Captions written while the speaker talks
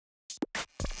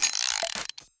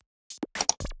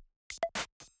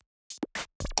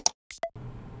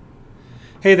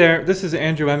Hey there, this is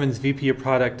Andrew Emmons, VP of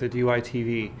Product at You.i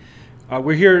TV.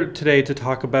 We're here today to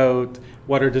talk about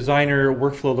what our designer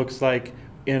workflow looks like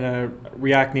in a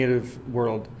React Native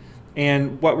world.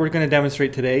 And what we're going to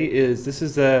demonstrate today is this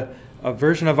is a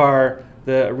version of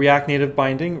the React Native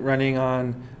binding running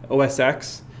on OS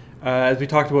X. As we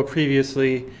talked about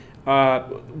previously,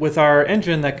 with our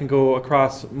engine that can go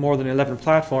across more than 11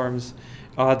 platforms,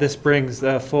 this brings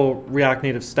the full React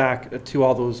Native stack to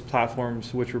all those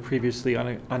platforms which were previously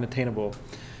unattainable.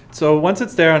 So once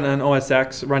it's there on an OS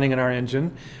X running in our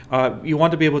engine, you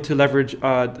want to be able to leverage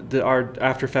our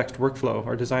After Effects workflow,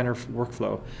 our designer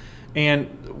workflow.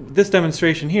 And this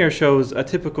demonstration here shows a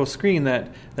typical screen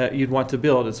that you'd want to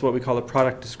build. It's what we call a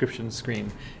product description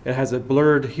screen. It has a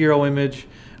blurred hero image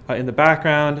in the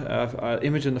background,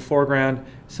 image in the foreground,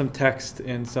 some text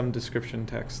and some description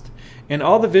text. And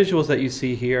all the visuals that you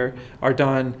see here are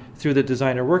done through the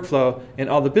designer workflow, and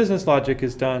all the business logic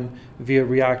is done via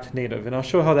React Native. And I'll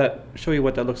show you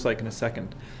what that looks like in a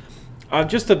second.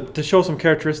 Just to show some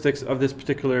characteristics of this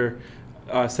particular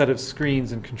set of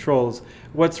screens and controls,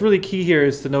 what's really key here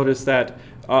is to notice that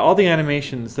all the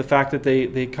animations, the fact that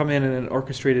they come in an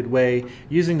orchestrated way,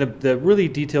 using the really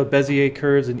detailed Bezier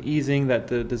curves and easing that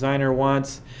the designer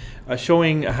wants,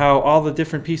 showing how all the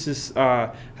different pieces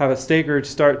have a staggered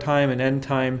start time and end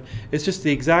time. It's just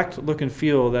the exact look and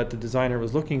feel that the designer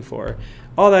was looking for.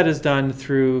 All that is done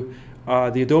through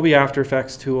the Adobe After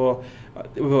Effects tool,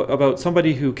 about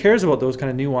somebody who cares about those kind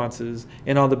of nuances,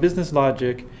 and all the business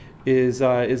logic is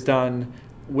done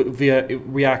via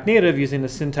React Native using the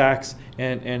syntax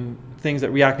and things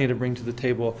that React Native bring to the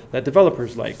table that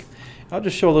developers like. I'll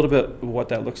just show a little bit of what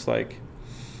that looks like.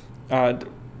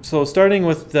 So starting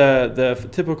with the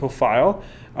typical file,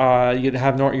 you'd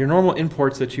have your normal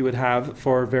imports that you would have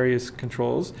for various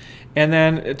controls. And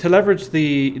then to leverage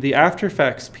the After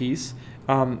Effects piece,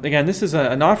 again, this is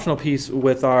an optional piece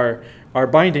with our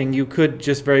binding. You could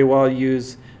just very well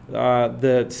use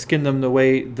skin them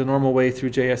the normal way through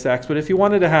JSX. But if you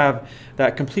wanted to have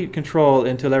that complete control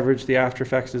and to leverage the After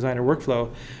Effects designer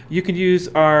workflow, you could use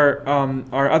our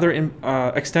other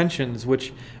extensions,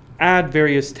 which add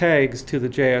various tags to the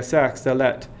JSX that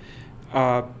let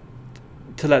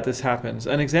this happen.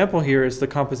 An example here is the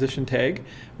composition tag,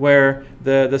 where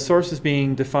the source is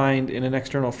being defined in an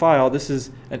external file. This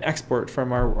is an export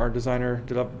from our designer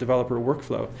developer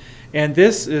workflow. And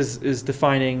this is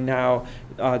defining now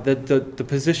the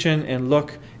position and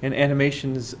look and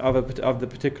animations of the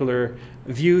particular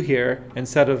view here and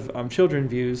set of children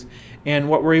views. And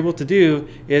what we're able to do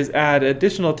is add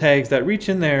additional tags that reach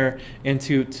in there and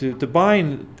to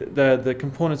bind the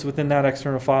components within that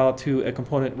external file to a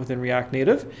component within React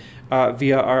Native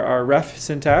via our ref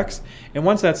syntax. And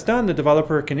once that's done, the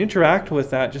developer can interact with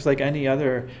that just like any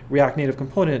other React Native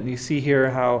component. And you see here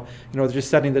how they're just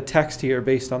setting the text here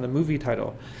based on the movie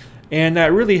title. And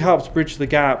that really helps bridge the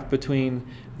gap between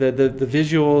the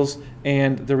visuals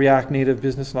and the React Native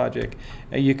business logic.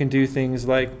 You can do things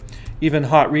like even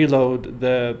hot reload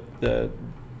the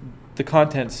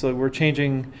contents. So we're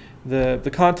changing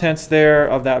the contents there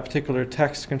of that particular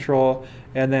text control,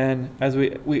 and then as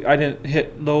I didn't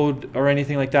hit load or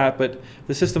anything like that, but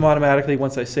the system automatically,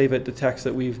 once I save it, detects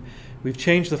that we've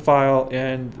changed the file,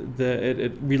 and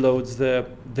it reloads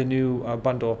the new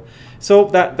bundle. So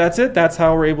that's it. That's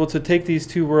how we're able to take these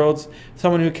two worlds.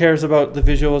 Someone who cares about the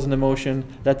visuals and the motion,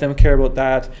 let them care about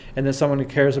that, and then someone who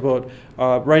cares about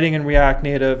writing in React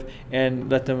Native,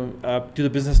 and let them do the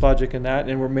business logic in that.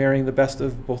 And we're marrying the best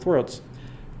of both worlds.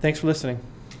 Thanks for listening.